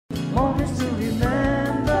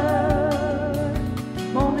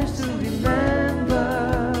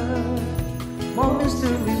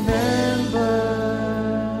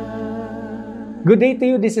Good day to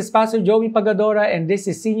you. This is Pastor Joey Pagadora, and this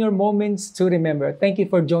is Senior Moments to Remember. Thank you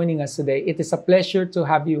for joining us today. It is a pleasure to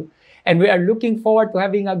have you. And we are looking forward to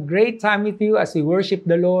having a great time with you as we worship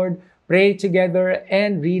the Lord, pray together,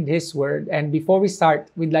 and read His Word. And before we start,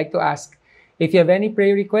 we'd like to ask, if you have any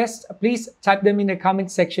prayer requests, please type them in the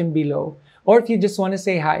comment section below. Or if you just want to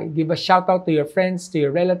say hi, give a shout out to your friends, to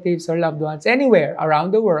your relatives, or loved ones anywhere around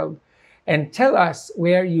the world, and tell us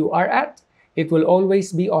where you are at. It will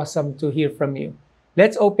always be awesome to hear from you.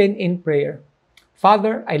 Let's open in prayer.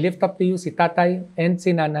 Father, I lift up to you si Tatay and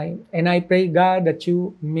si Nanay, and I pray, God, that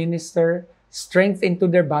you minister strength into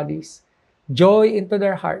their bodies, joy into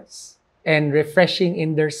their hearts, and refreshing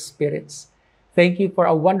in their spirits. Thank you for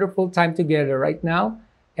a wonderful time together right now,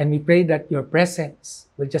 and we pray that your presence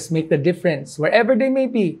will just make the difference wherever they may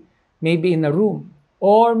be, maybe in a room,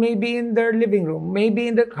 or maybe in their living room, maybe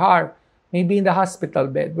in the car, maybe in the hospital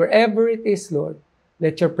bed, wherever it is, Lord,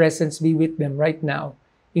 let your presence be with them right now.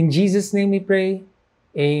 In Jesus' name we pray,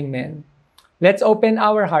 amen. Let's open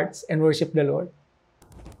our hearts and worship the Lord.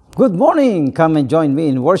 Good morning. Come and join me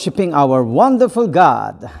in worshiping our wonderful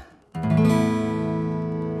God.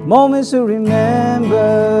 Moments to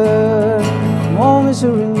remember, moments to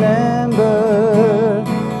remember.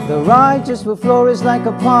 The righteous will flourish like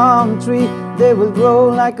a palm tree. They will grow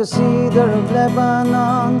like a cedar of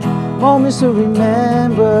Lebanon. Moments to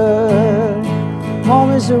remember,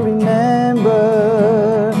 moments to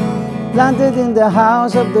remember. Planted in the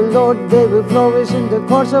house of the Lord, they will flourish in the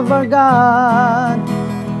courts of our God.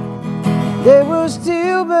 They will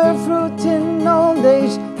still bear fruit in old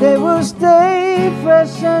age. They will stay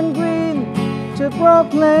fresh and green to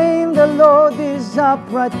proclaim the Lord is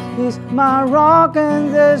upright. He's my rock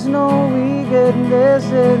and there's no wickedness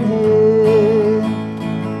in Him.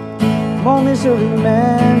 Moments to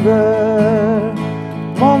remember,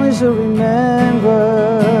 moments to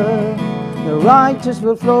remember. The righteous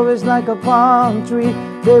will flourish like a palm tree.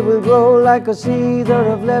 They will grow like a cedar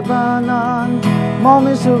of Lebanon.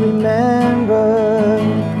 Moments to remember,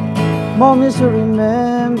 moments to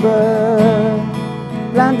remember.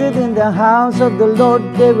 Planted in the house of the Lord,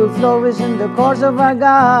 they will flourish in the courts of our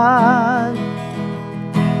God.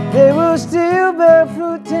 They will still bear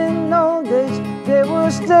fruit in old age. They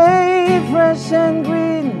will stay fresh and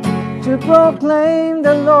green to proclaim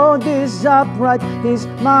the Lord is upright. He's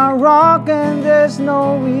my rock and there's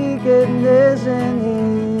no wickedness in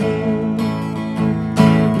Him.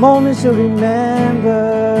 Moments to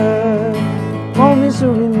remember, moments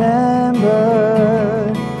to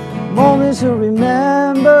remember, moments to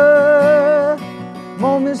remember,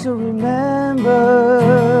 moments to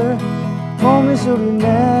remember, moments to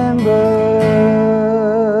remember.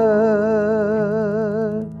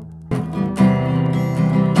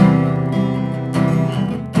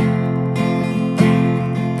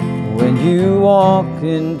 When you walk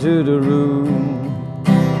into the room,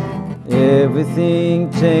 everything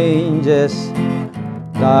changes.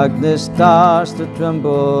 Darkness starts to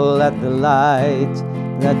tremble at the light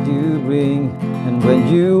that you bring. And when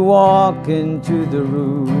you walk into the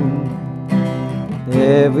room,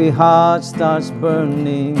 every heart starts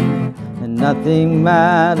burning, and nothing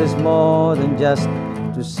matters more than just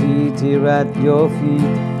to sit here at your feet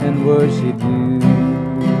and worship you.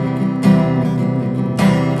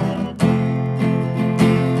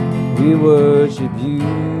 We worship you.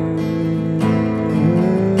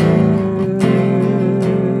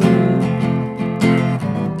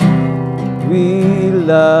 We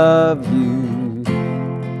love you,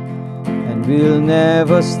 and we'll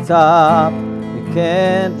never stop. We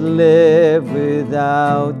can't live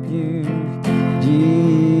without you,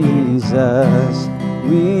 Jesus.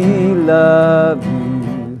 We love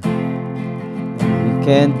you, and we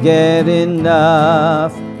can't get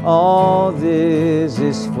enough. All this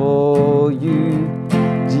is for you,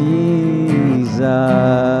 Jesus.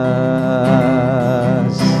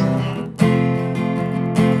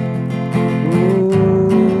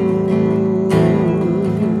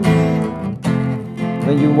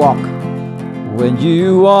 When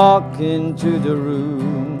you walk into the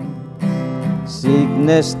room,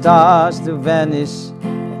 sickness starts to vanish.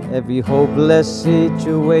 Every hopeless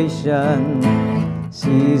situation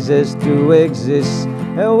ceases to exist.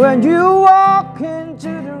 And when you walk into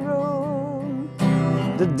the room,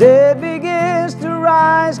 the dead begins to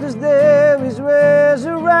rise, 'cause there is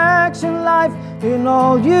resurrection life in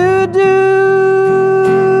all you do.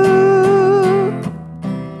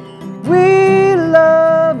 We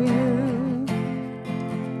love you,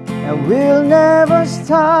 and we'll never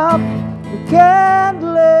stop. We can't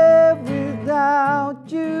live without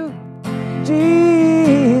you,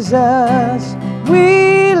 Jesus.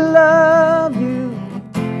 We love you,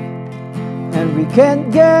 and and we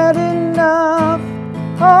can't get enough.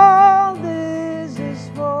 All this is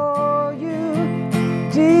for you,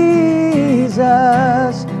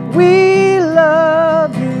 Jesus. We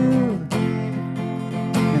love you,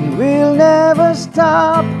 and we'll never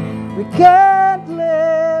stop. We can't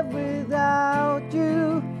live without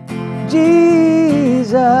you,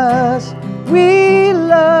 Jesus. We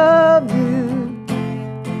love you,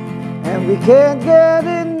 and we can't get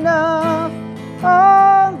enough.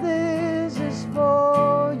 All this is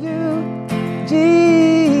for you,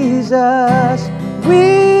 Jesus.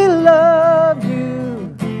 We love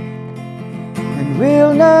you, and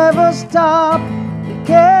we'll never stop. We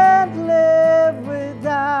can't live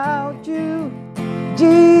without you,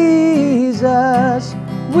 Jesus.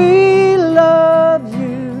 We love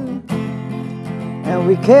you, and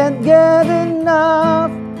we can't get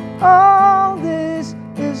enough. All this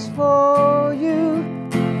is for you,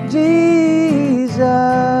 Jesus.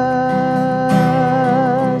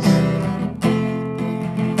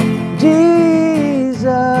 Jesus.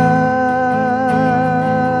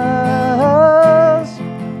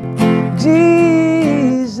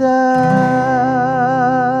 Jesus.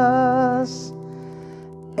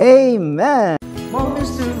 Amen.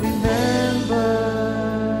 Moments to remember.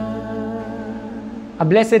 A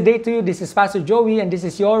blessed day to you. This is Pastor Joey, and this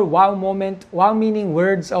is your Wow Moment, Wow Meaning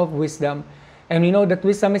Words of Wisdom. And we know that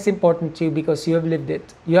wisdom is important to you because you have lived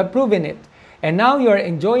it. You have proven it. And now you are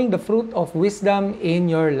enjoying the fruit of wisdom in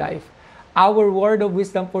your life. Our word of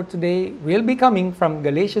wisdom for today will be coming from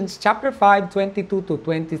Galatians chapter 5, 22 to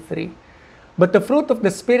 23. But the fruit of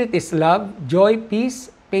the Spirit is love, joy,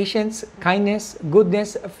 peace, patience, kindness,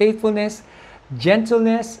 goodness, faithfulness,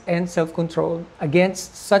 gentleness, and self-control.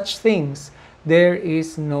 Against such things, there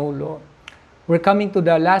is no law. We're coming to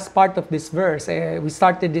the last part of this verse. We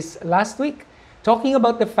started this last week, talking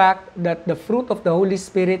about the fact that the fruit of the Holy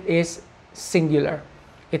Spirit is singular.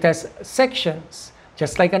 It has sections,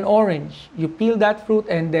 just like an orange. You peel that fruit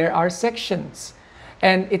and there are sections.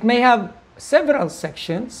 And it may have several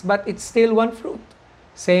sections, but it's still one fruit.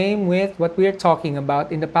 Same with what we are talking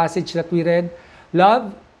about in the passage that we read.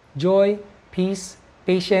 Love, joy, peace,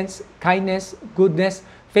 patience, kindness, goodness,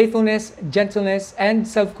 faithfulness, gentleness, and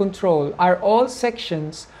self-control are all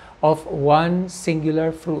sections of one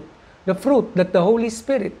singular fruit. The fruit that the Holy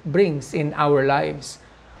Spirit brings in our lives.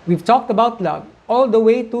 We've talked about love all the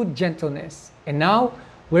way to gentleness. And now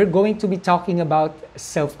we're going to be talking about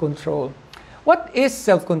self-control. What is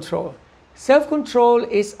self-control? Self-control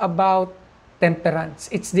is about temperance.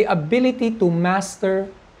 It's the ability to master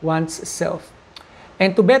one's self.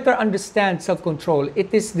 And to better understand self-control,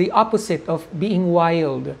 it is the opposite of being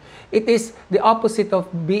wild. It is the opposite of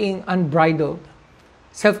being unbridled.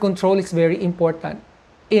 Self-control is very important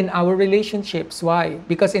in our relationships. Why?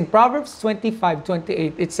 Because in Proverbs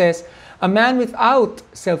 25:28, it says, "A man without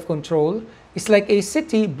self-control is like a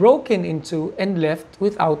city broken into and left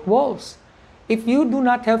without walls." If you do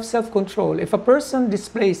not have self-control, if a person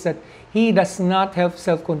displays that he does not have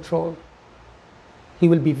self-control, he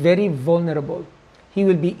will be very vulnerable. He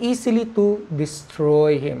will be easily to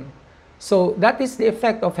destroy him. So that is the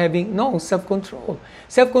effect of having no self-control.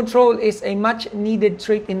 Self-control is a much needed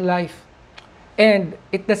trait in life. And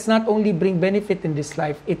it does not only bring benefit in this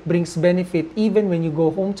life, it brings benefit even when you go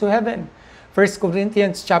home to heaven. 1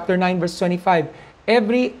 Corinthians chapter 9, verse 25,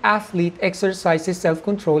 "Every athlete exercises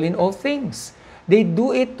self-control in all things. They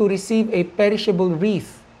do it to receive a perishable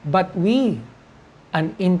wreath, but we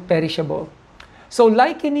an imperishable." So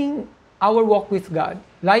likening our walk with God,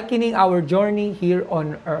 likening our journey here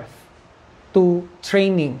on earth to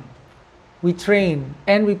training. We train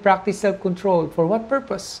and we practice self-control. For what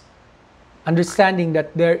purpose? Understanding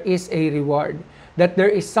that there is a reward, that there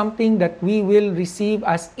is something that we will receive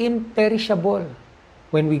as imperishable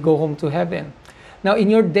when we go home to heaven. Now, in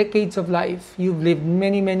your decades of life, you've lived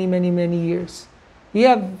many years. You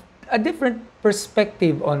have a different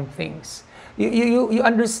perspective on things. You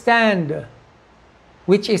understand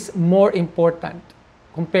which is more important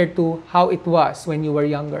compared to how it was when you were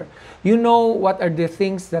younger. You know what are the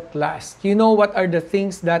things that last. You know what are the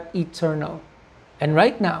things that eternal. And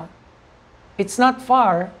right now, it's not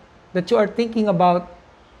far that you are thinking about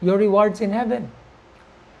your rewards in heaven.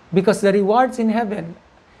 Because the rewards in heaven,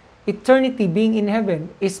 eternity being in heaven,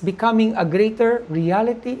 is becoming a greater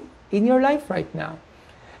reality in your life right now.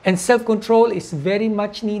 And self-control is very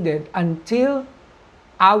much needed until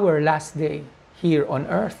our last day here on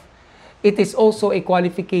earth. It is also a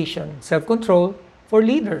qualification, self-control, for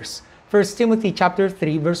leaders. 1 Timothy chapter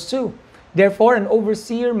 3, verse 2. "Therefore, an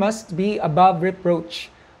overseer must be above reproach,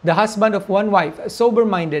 the husband of one wife,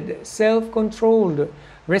 sober-minded, self-controlled,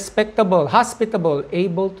 respectable, hospitable,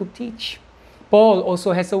 able to teach." Paul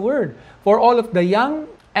also has a word for all of the young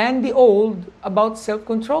and the old about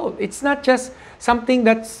self-control. It's not just something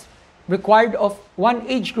that's required of one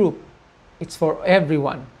age group. It's for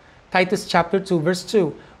everyone. Titus chapter 2, verse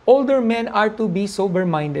 2. Older men are to be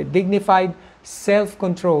sober-minded, dignified,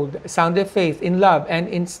 self-controlled, sound of faith, in love, and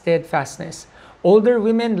in steadfastness. Older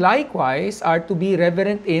women likewise are to be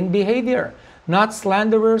reverent in behavior, not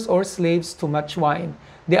slanderers or slaves to much wine.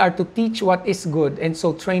 They are to teach what is good, and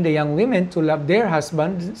so train the young women to love their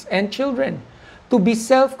husbands and children, to be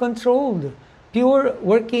self-controlled, pure,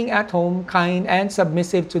 working at home, kind, and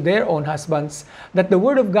submissive to their own husbands, that the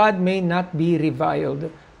word of God may not be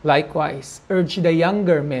reviled. Likewise, urge the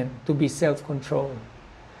younger men to be self-controlled.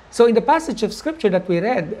 So in the passage of scripture that we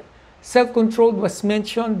read, self-controlled was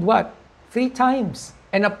mentioned what? 3 times.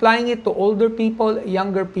 And applying it to older people,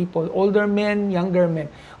 younger people, older men, younger men,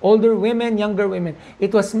 older women, younger women.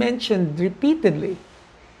 It was mentioned repeatedly,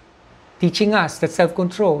 teaching us that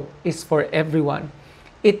self-control is for everyone.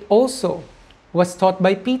 It also was taught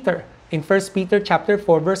by Peter in 1 Peter chapter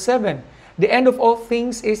 4, verse 7. The end of all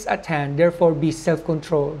things is at hand, therefore be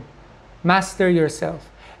self-controlled. Master yourself,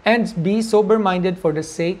 and be sober-minded for the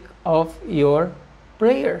sake of your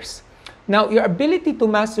prayers. Now, your ability to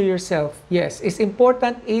master yourself, yes, is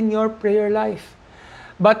important in your prayer life.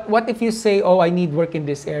 But what if you say, oh, I need work in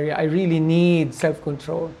this area. I really need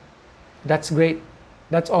self-control. That's great.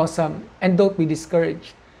 That's awesome. And don't be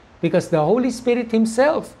discouraged. Because the Holy Spirit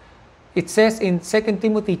Himself, it says in 2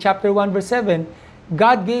 Timothy chapter 1, verse 7,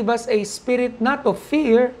 God gave us a spirit not of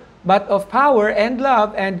fear, but of power and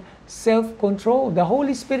love and self-control. The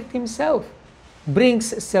Holy Spirit Himself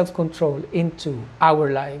brings self-control into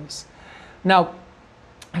our lives. Now,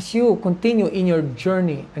 as you continue in your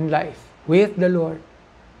journey in life with the Lord,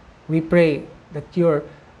 we pray that your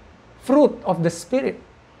fruit of the Spirit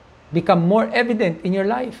become more evident in your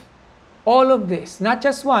life. All of this, not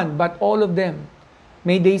just one, but all of them.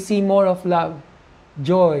 May they see more of love,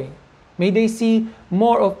 joy. May they see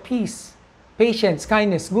more of peace, patience,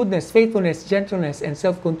 kindness, goodness, faithfulness, gentleness, and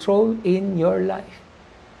self-control in your life.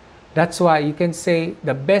 That's why you can say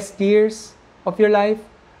the best years of your life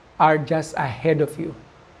are just ahead of you,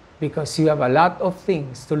 because you have a lot of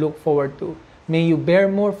things to look forward to. May you bear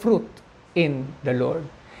more fruit in the Lord.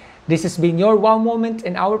 This has been your wow moment,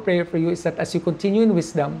 and our prayer for you is that as you continue in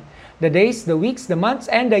wisdom, the days, the weeks, the months,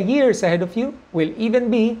 and the years ahead of you will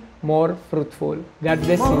even be more fruitful. God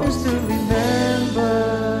bless you.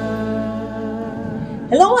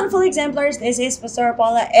 Hello, wonderful exemplars. This is Pastor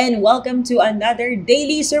Paula, and welcome to another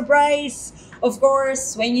daily surprise. Of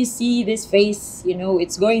course, when you see this face, you know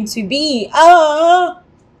it's going to be a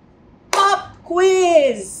pop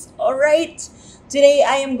quiz. All right. Today,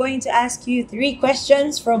 I am going to ask you 3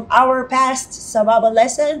 questions from our past Sababa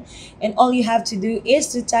lesson. And all you have to do is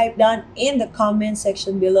to type down in the comment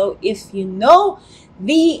section below if you know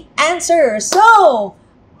the answer. So,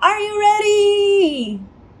 are you ready?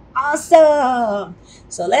 Awesome.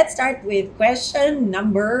 So, let's start with question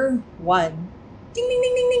number 1. Ding, ding,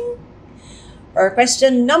 ding, ding, ding. For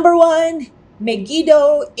question number 1,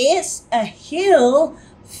 Megiddo is a hill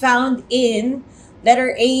found in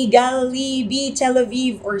letter A, Galilee, B, Tel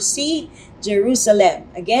Aviv, or C, Jerusalem.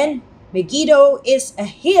 Again, Megiddo is a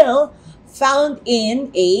hill found in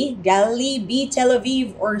A, Galilee, B, Tel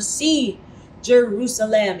Aviv, or C,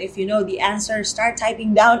 Jerusalem. If you know the answer, start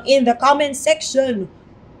typing down in the comment section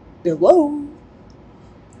below.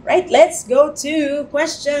 Right, let's go to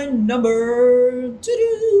question number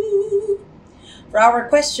 2. For our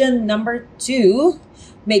question number 2,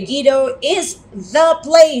 Megiddo is the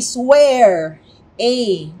place where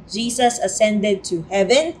A, Jesus ascended to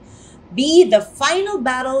heaven, B, the final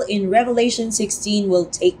battle in Revelation 16 will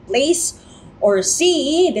take place, or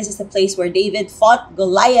C, this is the place where David fought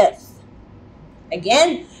Goliath.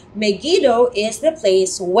 Again, Megiddo is the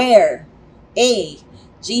place where A,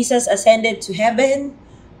 Jesus ascended to heaven,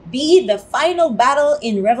 B, the final battle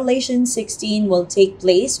in Revelation 16 will take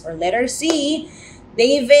place, or letter C,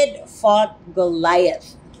 David fought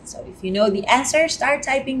Goliath. So if you know the answer, start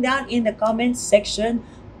typing down in the comments section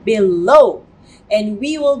below. And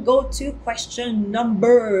we will go to question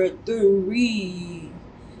number 3.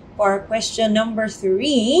 For question number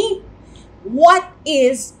 3, what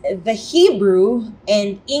is the Hebrew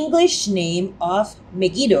and English name of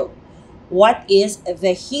Megiddo? What is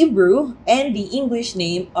the Hebrew and the English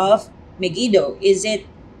name of Megiddo? Is it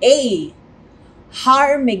A,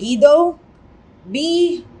 Har Megiddo,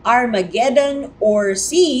 B, Armageddon, or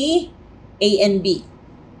C, A and B?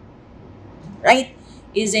 Right?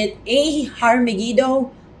 Is it A, Har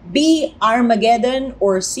Megiddo, B, Armageddon,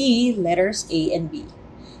 or C, letters A and B?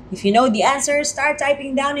 If you know the answer, start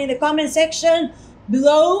typing down in the comment section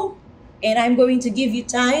below. And I'm going to give you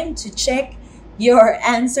time to check your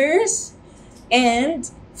answers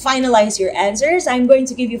and finalize your answers. I'm going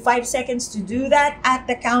to give you 5 seconds to do that at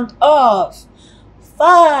the count of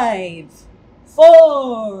 5,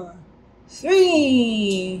 4,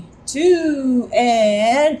 3, 2,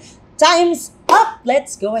 and time's up.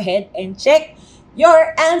 Let's go ahead and check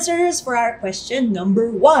your answers for our question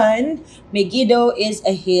number 1. Megiddo is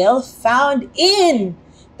a hill found in.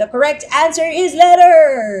 The correct answer is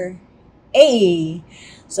letter A.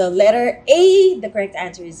 So letter A, the correct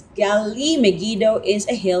answer is Galilee. Megiddo is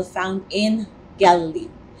a hill found in Galilee.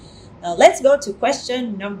 Now let's go to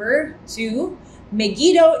question number 2.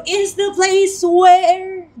 Megiddo is the place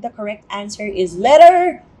where. The correct answer is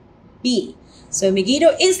letter B. So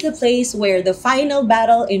Megiddo is the place where the final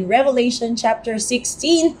battle in Revelation chapter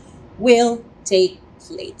 16 will take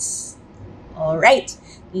place. All right,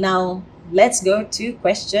 now let's go to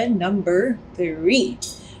question number 3.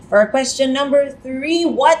 For question number 3,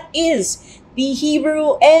 what is the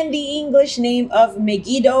Hebrew and the English name of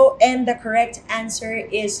Megiddo? And the correct answer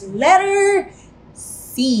is letter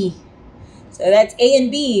C. So that's A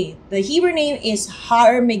and B. The Hebrew name is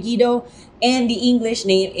Har Megiddo and the English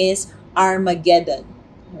name is Armageddon.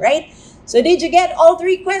 Right? So did you get all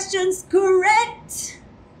 3 questions correct?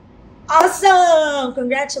 Awesome!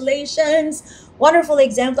 Congratulations! Wonderful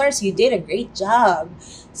exemplars. You did a great job.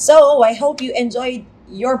 So I hope you enjoyed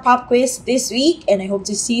your pop quiz this week, and I hope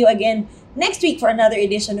to see you again next week for another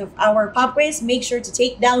edition of our pop quiz. Make sure to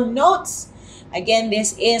take down notes. Again,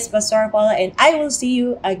 this is Pastor Paula, and I will see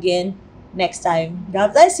you again next time.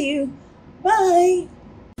 God bless you. Bye.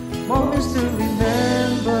 Moments to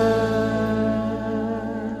remember.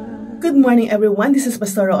 Good morning, everyone. This is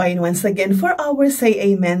Pastor Oin once again for our Say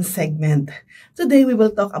Amen segment. Today, we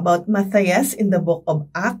will talk about Matthias in the book of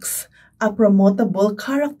Acts, a promotable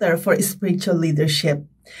character for spiritual leadership,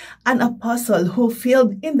 an apostle who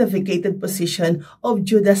filled in the vacated position of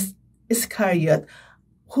Judas Iscariot,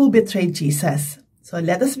 who betrayed Jesus. So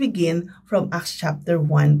let us begin from Acts chapter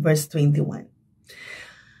 1, verse 21.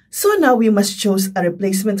 So now we must choose a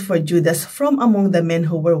replacement for Judas from among the men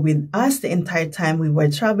who were with us the entire time we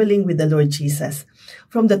were traveling with the Lord Jesus.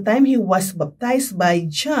 From the time he was baptized by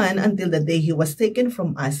John until the day he was taken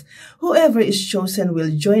from us, whoever is chosen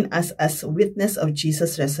will join us as witness of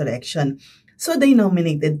Jesus' resurrection. So they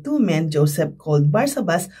nominated 2 men, Joseph called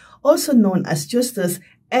Barsabas, also known as Justus,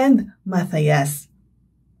 and Matthias.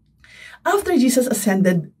 After Jesus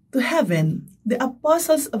ascended to heaven, the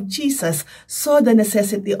apostles of Jesus saw the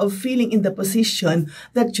necessity of filling in the position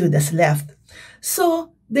that Judas left.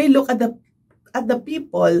 So they look at the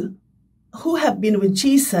people who have been with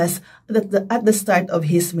Jesus at the start of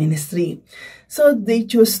his ministry. So they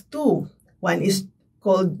chose 2. One is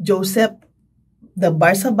called Joseph, the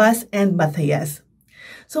Barsabas, and Matthias.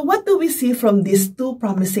 So what do we see from these 2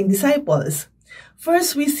 promising disciples?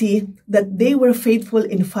 First, we see that they were faithful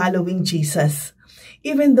in following Jesus.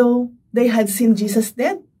 Even though they had seen Jesus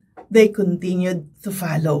dead, they continued to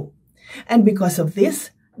follow. And because of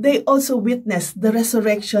this, they also witnessed the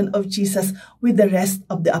resurrection of Jesus with the rest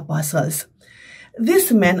of the apostles.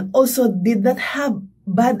 These men also did not have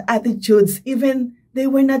bad attitudes, even they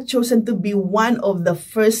were not chosen to be one of the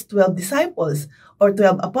first 12 disciples or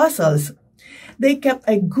 12 apostles. They kept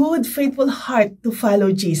a good, faithful heart to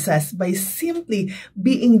follow Jesus by simply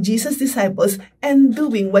being Jesus' disciples and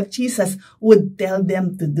doing what Jesus would tell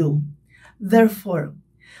them to do. Therefore,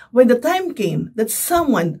 when the time came that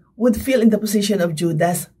someone would fill in the position of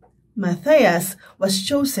Judas, Matthias was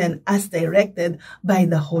chosen as directed by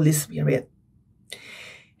the Holy Spirit.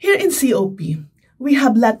 Here in COP, we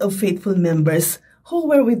have a lot of faithful members who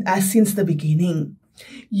were with us since the beginning.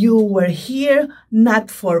 You were here not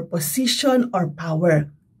for position or power,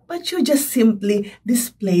 but you just simply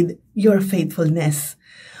displayed your faithfulness.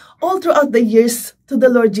 All throughout the years to the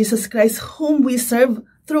Lord Jesus Christ, whom we serve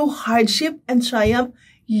through hardship and triumph,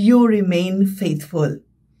 you remain faithful.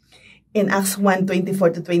 In Acts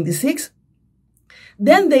 1:24-26,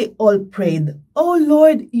 then they all prayed, "O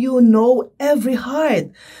Lord, you know every heart.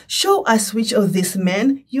 Show us which of these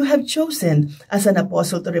men you have chosen as an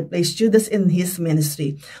apostle to replace Judas in his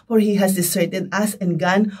ministry, for he has deserted us and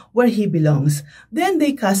gone where he belongs." Then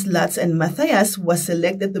they cast lots, and Matthias was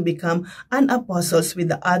selected to become an apostle with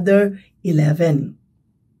the other 11.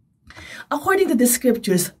 According to the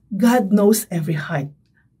scriptures, God knows every heart.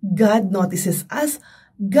 God notices us.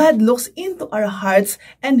 God looks into our hearts,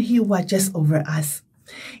 and He watches over us.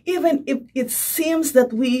 Even if it seems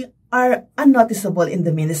that we are unnoticeable in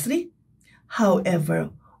the ministry, however,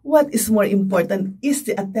 What is more important is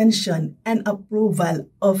the attention and approval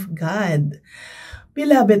of God.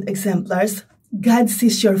 Beloved exemplars, God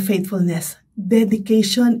sees your faithfulness,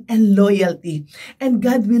 dedication, and loyalty, and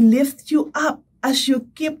God will lift you up as you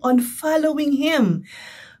keep on following Him.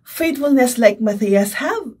 Faithfulness like Matthias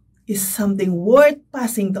have is something worth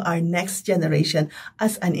passing to our next generation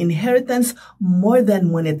as an inheritance more than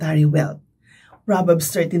monetary wealth. Proverbs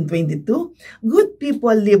 13:22, good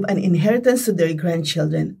people leave an inheritance to their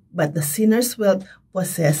grandchildren, but the sinner's wealth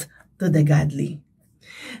possess to the godly.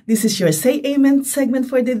 This is your Say Amen segment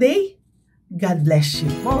for the day. God bless you.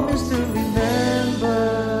 Moments to remember.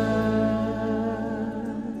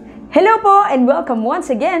 Hello po and welcome once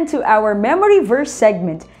again to our memory verse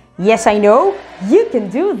segment. Yes, I know, you can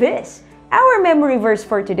do this. Our memory verse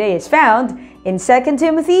for today is found in 2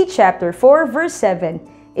 Timothy chapter 4 verse 7.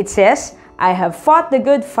 It says, I have fought the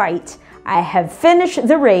good fight. I have finished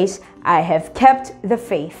the race. I have kept the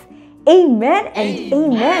faith. Amen and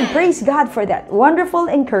amen. Praise God for that wonderful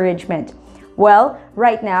encouragement. Well,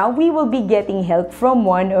 right now we will be getting help from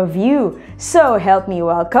one of you. So help me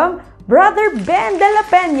welcome Brother Ben de la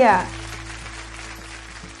Peña.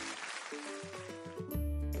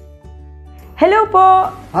 Hello po.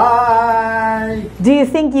 Hi! Do you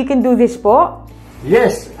think you can do this po?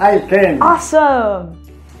 Yes, I can. Awesome.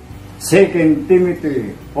 2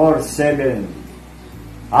 Timothy 4:7.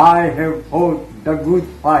 I have fought the good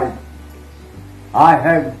fight. I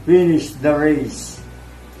have finished the race.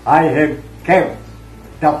 I have kept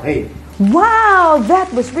the faith. Wow, that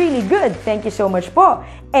was really good. Thank you so much po.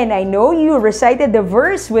 And I know you recited the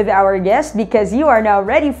verse with our guest because you are now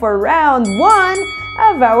ready for round 1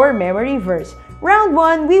 of our memory verse. Round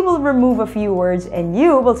 1, we will remove a few words and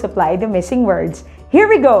you will supply the missing words. Here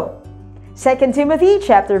we go. 2 Timothy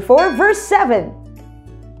chapter 4 verse 7.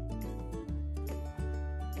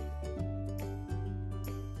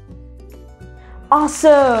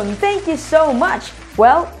 Awesome! Thank you so much.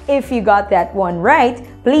 Well, if you got that one right,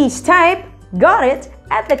 please type "got it"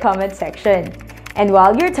 at the comment section. And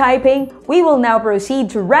while you're typing, we will now proceed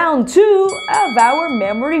to round 2 of our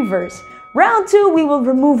memory verse. Round 2, we will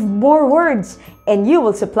remove more words and you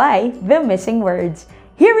will supply the missing words.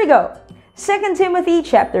 Here we go. 2 Timothy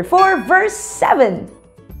chapter 4 verse 7.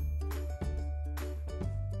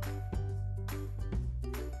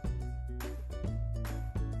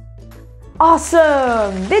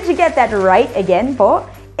 Awesome! Did you get that right again po?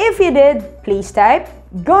 If you did, please type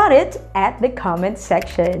 "got it" at the comment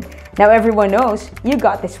section. Now everyone knows you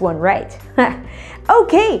got this one right.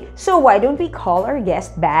 Okay, so why don't we call our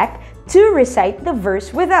guest back to recite the verse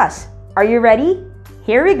with us? Are you ready?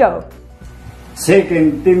 Here we go.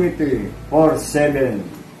 2 Timothy 4:7.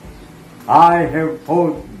 I have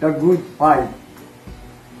fought the good fight.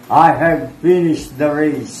 I have finished the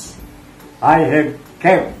race. I have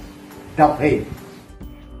kept the faith.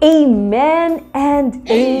 Amen and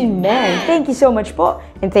amen. Thank you so much po.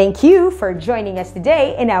 And thank you for joining us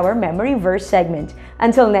today in our memory verse segment.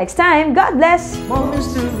 Until next time, God bless.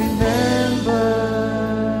 Moments to remember.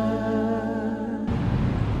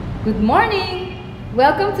 Good morning!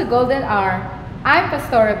 Welcome to Golden Hour. I'm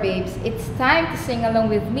Pastora Babes. It's time to sing along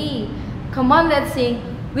with me. Come on, let's sing.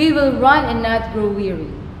 We will run and not grow weary.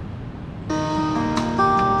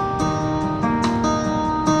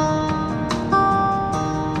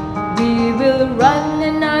 We will run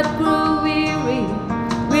and not grow weary.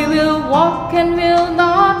 We will walk and will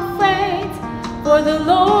not faint. For the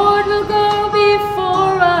Lord will go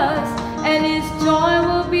before us, and His joy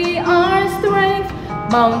will be our strength.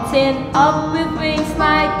 Mounting up with wings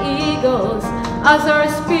like eagles, as our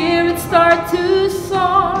spirits start to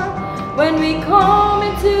soar. When we come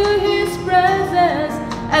into His presence,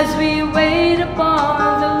 as we wait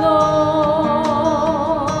upon the Lord.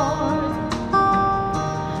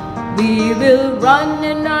 We will run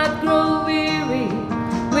and not grow weary.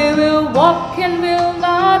 We will walk and will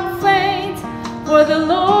not faint. For the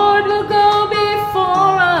Lord will go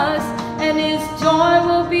before us, and His joy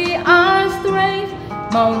will be our strength.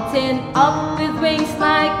 Mounting up with wings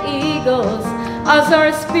like eagles, as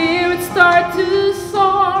our spirits start to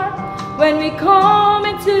soar. When we come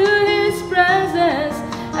into His presence,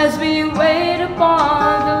 as we wait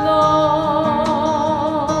upon the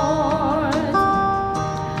Lord.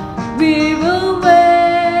 We will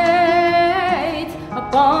wait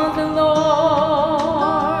upon the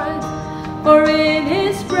Lord, for in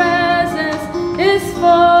His presence is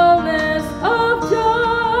fullness of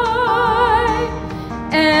joy,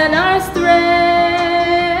 and our strength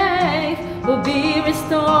will be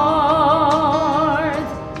restored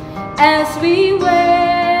as we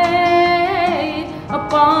wait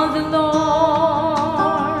upon the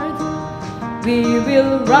Lord. We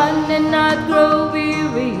will run and not grow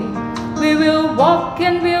weary. We will walk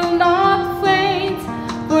and will not faint.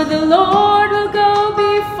 For the Lord will go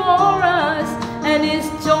before us, and His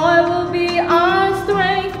joy will be our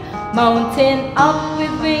strength. Mounting up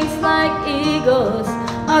with wings like eagles,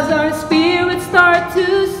 as our spirits start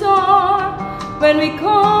to soar. When we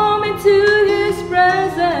come into His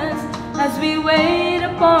presence, as we wait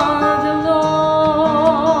upon the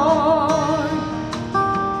Lord,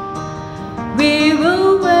 we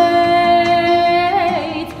will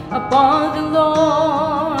wait upon the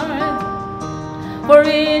Lord. For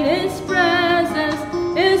in His presence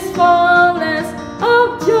is fullness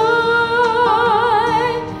of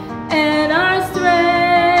joy, and our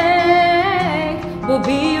strength will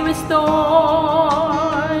be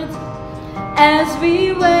restored as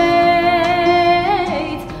we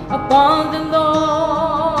wait upon the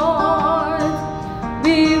Lord.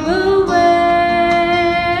 We will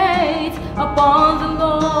wait upon the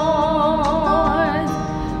Lord,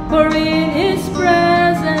 for in His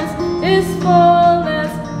presence is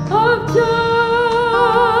fullness of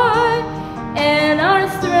joy, and our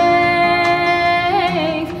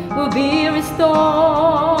strength will be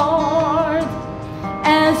restored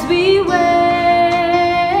as we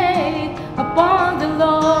wait upon the Lord.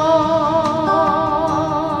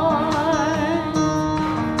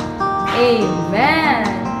 Amen.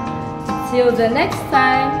 Till the next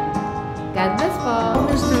time, God bless po.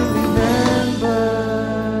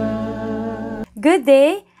 Good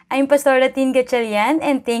day! I'm Pastor Latin Gatchalian,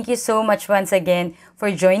 and thank you so much once again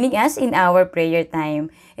for joining us in our prayer time.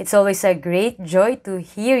 It's always a great joy to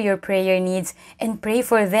hear your prayer needs and pray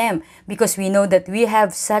for them, because we know that we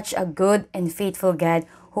have such a good and faithful God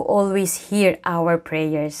who always hears our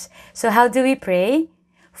prayers. So how do we pray?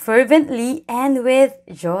 Fervently and with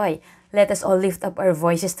joy. Let us all lift up our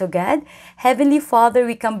voices to God. Heavenly Father,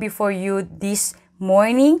 we come before you this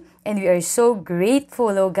morning, and we are so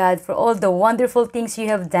grateful, O God, for all the wonderful things you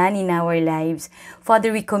have done in our lives.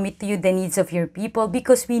 Father, we commit to you the needs of your people,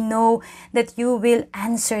 because we know that you will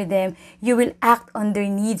answer them. You will act on their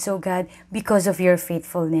needs, O God, because of your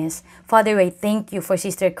faithfulness. Father, I thank you for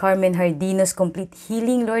Sister Carmen Hardino's complete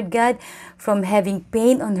healing, Lord God, from having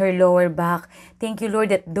pain on her lower back. Thank you, Lord,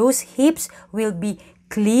 that those hips will be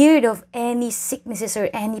cleared of any sicknesses or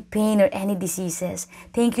any pain or any diseases.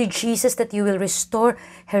 Thank you, Jesus, that you will restore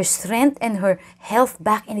her strength and her health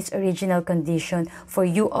back in its original condition, for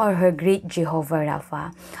you are her great Jehovah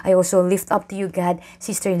Rapha. I also lift up to you, God,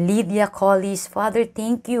 Sister Lydia Collis. Father,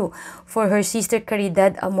 thank you for her sister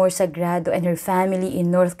Caridad Amor Sagrado and her family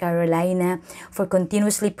in North Carolina, for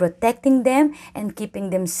continuously protecting them and keeping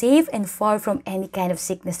them safe and far from any kind of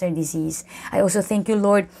sickness or disease. I also thank you,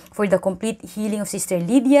 Lord, for the complete healing of Sister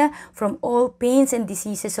Lydia from all pains and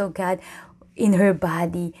diseases, oh God, in her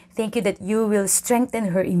body. Thank you that you will strengthen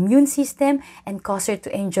her immune system and cause her to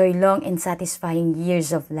enjoy long and satisfying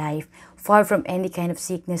years of life, far from any kind of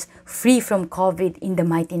sickness, free from COVID, in the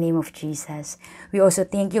mighty name of Jesus. We also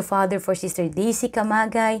thank you, Father, for Sister Daisy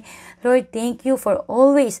Camagay. Lord, thank you for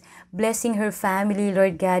always blessing her family,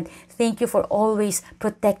 Lord God. Thank you for always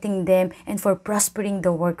protecting them and for prospering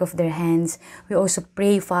the work of their hands. We also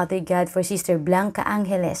pray, Father God, for Sister Blanca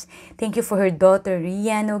Angeles. Thank you for her daughter,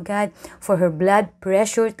 Rian, oh God, for her blood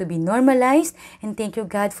pressure to be normalized. And thank you,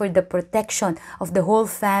 God, for the protection of the whole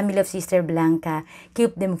family of Sister Blanca.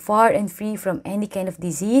 Keep them far and free from any kind of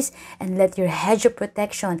disease, and let your hedge of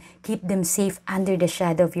protection keep them safe under the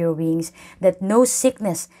shadow of your wings, that no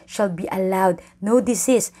sickness shall be allowed, no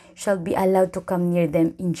disease shall be allowed to come near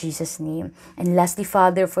them, in Jesus' name. And lastly,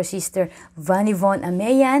 Father, for Sister Vanivon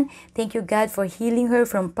Ameyan, thank you, God, for healing her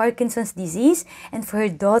from Parkinson's disease, and for her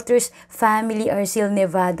daughter's family, Arcel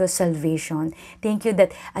Nevado's salvation. Thank you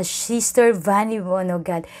that as Sister Vanivon, oh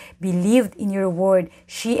God, believed in your word,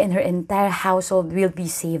 she and her entire household will be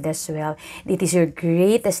saved as well. It is your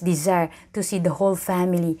greatest desire to see the whole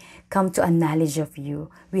family come to a knowledge of you.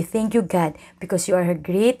 We thank you, God, because you are a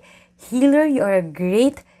great healer, you are a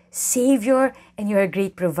great Savior, and you are a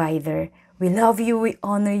great provider. We love you, we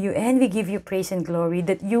honor you, and we give you praise and glory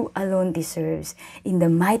that you alone deserves. In the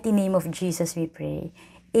mighty name of Jesus we pray.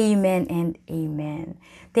 Amen and amen.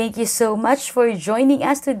 Thank you so much for joining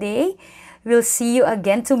us today. We'll see you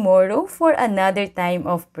again tomorrow for another time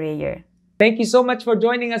of prayer. Thank you so much for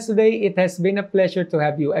joining us today. It has been a pleasure to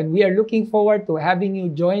have you, and we are looking forward to having you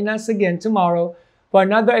join us again tomorrow for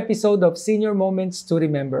another episode of Senior Moments to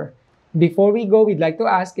Remember. Before we go, we'd like to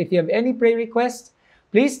ask if you have any prayer requests,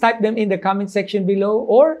 please type them in the comment section below,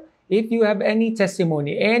 or if you have any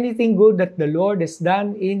testimony, anything good that the Lord has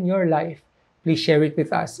done in your life, please share it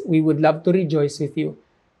with us. We would love to rejoice with you.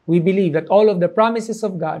 We believe that all of the promises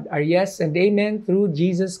of God are yes and amen through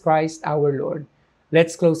Jesus Christ our Lord.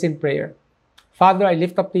 Let's close in prayer. Father, I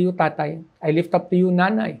lift up to you, Tatay. I lift up to you,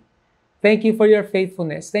 Nanay. Thank you for your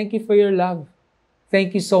faithfulness. Thank you for your love.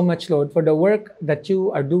 Thank you so much, Lord, for the work that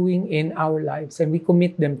you are doing in our lives, and we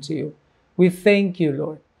commit them to you. We thank you,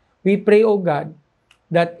 Lord. We pray, O God,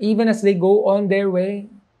 that even as they go on their way,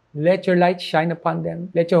 let your light shine upon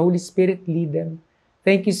them. Let your Holy Spirit lead them.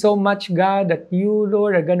 Thank you so much, God, that you,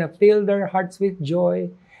 Lord, are going to fill their hearts with joy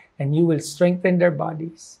and you will strengthen their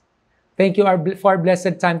bodies. Thank you for our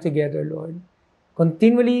blessed time together, Lord.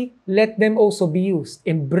 Continually, let them also be used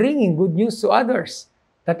in bringing good news to others,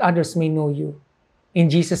 that others may know you. In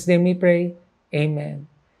Jesus' name we pray. Amen.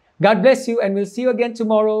 God bless you, and we'll see you again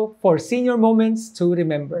tomorrow for Senior Moments to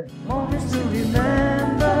Remember. Moments to remember.